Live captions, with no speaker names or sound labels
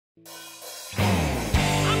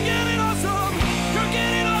I'm getting awesome. You're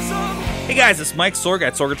getting awesome. Hey guys, it's Mike Sorg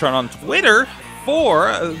at Sorgatron on Twitter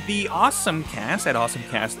for the AwesomeCast at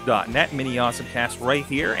awesomecast.net. Mini-AwesomeCast right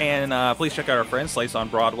here. And please check out our friends,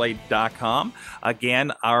 sliceonbroadway.com.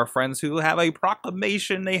 Again, our friends who have a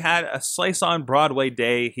proclamation. They had a Slice on Broadway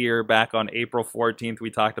Day here back on April 14th. We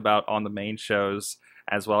talked about on the main shows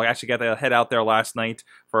as well. I actually got to head out there last night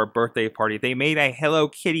for a birthday party. They made a Hello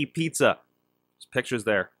Kitty pizza. There's pictures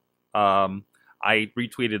there. I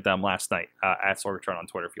retweeted them last night at Sorgatron on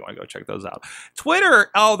Twitter if you want to go check those out. Twitter,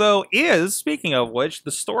 although, is, speaking of which, the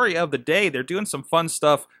story of the day. They're doing some fun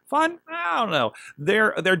stuff. Fun? I don't know.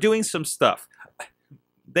 They're doing some stuff.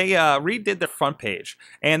 They redid their front page,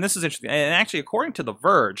 and this is interesting. And actually, according to The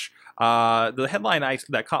Verge, the headline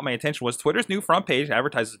that caught my attention was Twitter's new front page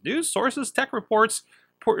advertises news, sources, tech reporters,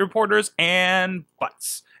 and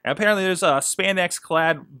butts. And apparently there's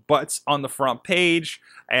spandex-clad butts on the front page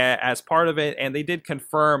as part of it, and they did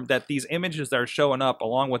confirm that these images that are showing up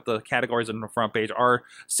along with the categories on the front page are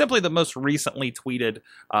simply the most recently tweeted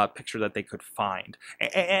picture that they could find.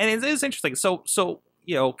 And it is interesting. So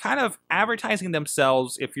you know, kind of advertising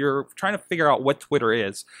themselves. If you're trying to figure out what Twitter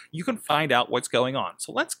is, you can find out what's going on.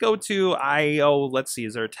 So let's go to let's see,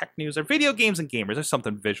 is there tech news or video games and gamers? There's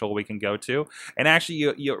something visual we can go to. And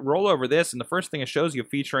actually, you roll over this, and the first thing it shows you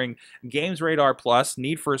featuring Games Radar Plus,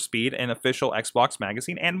 Need for Speed, and official Xbox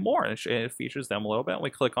magazine, and more. It features them a little bit. We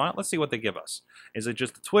click on it. Let's see what they give us. Is it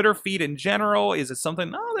just the Twitter feed in general? Is it something?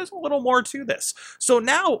 No, there's a little more to this. So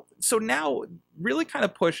now, really kind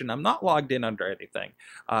of pushing. I'm not logged in under anything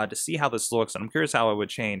to see how this looks, and I'm curious how it would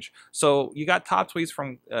change. So you got top tweets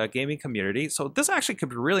from gaming community. So this actually could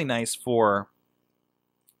be really nice for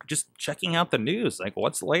just checking out the news. Like,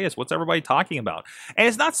 what's the latest? What's everybody talking about? And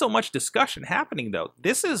it's not so much discussion happening, though.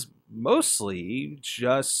 This is mostly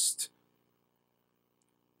just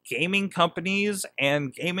gaming companies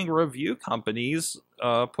and gaming review companies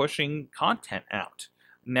pushing content out.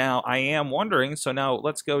 Now, I am wondering, so now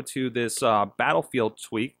let's go to this Battlefield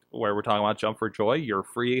tweet where we're talking about Jump for Joy. Your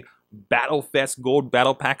free Battlefest Gold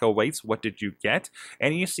Battle Pack awaits. What did you get?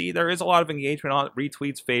 And you see there is a lot of engagement on it.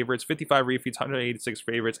 Retweets, favorites, 55 retweets, 186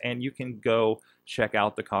 favorites, and you can go check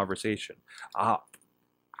out the conversation.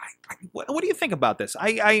 What do you think about this?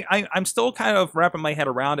 I'm still kind of wrapping my head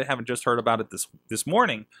around it. Haven't just heard about it this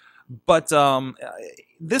morning. But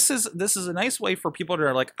this is a nice way for people that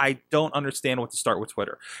are like, I don't understand what to start with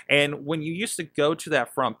Twitter. And when you used to go to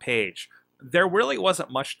that front page, there really wasn't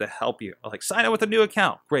much to help you. Like, sign up with a new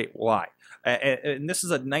account. Great, why? And this is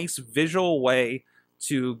a nice visual way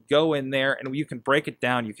to go in there, and you can break it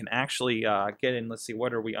down. You can actually get in. Let's see,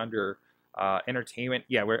 what are we under? Entertainment.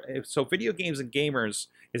 Yeah, so video games and gamers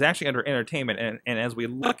is actually under entertainment, and as we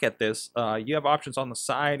look at this, you have options on the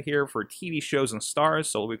side here for TV shows and stars.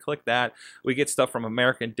 So we click that, we get stuff from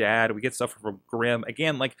American Dad, we get stuff from Grimm.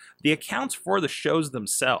 Again, like the accounts for the shows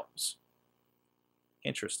themselves.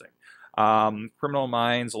 Interesting. Criminal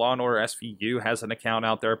Minds, Law and Order SVU has an account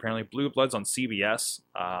out there. Apparently, Blue Bloods on CBS.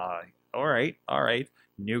 All right.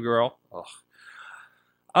 New Girl.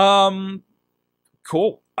 Ugh.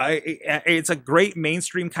 Cool. It's a great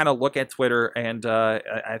mainstream kind of look at Twitter, and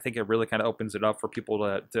I think it really kind of opens it up for people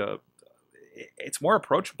to it's more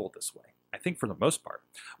approachable this way, I think, for the most part.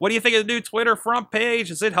 What do you think of the new Twitter front page?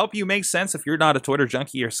 Does it help you make sense if you're not a Twitter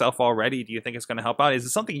junkie yourself already? Do you think it's going to help out? Is it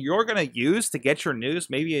something you're going to use to get your news,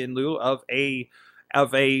 maybe in lieu of a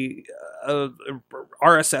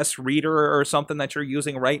RSS reader or something that you're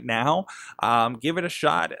using right now? Give it a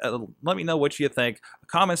shot. Let me know what you think.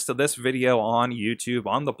 Comments to this video on YouTube,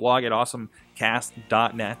 on the blog at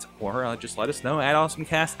awesomecast.net, or just let us know at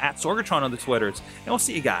awesomecast, at Sorgatron on the Twitters, and we'll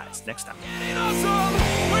see you guys next time. Getting awesome.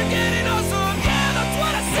 We're getting awesome. Yeah, that's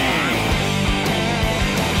what I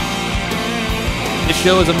say. This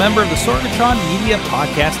show is a member of the Sorgatron Media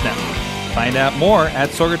Podcast Network. Find out more at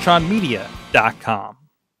sorgatronmedia.com.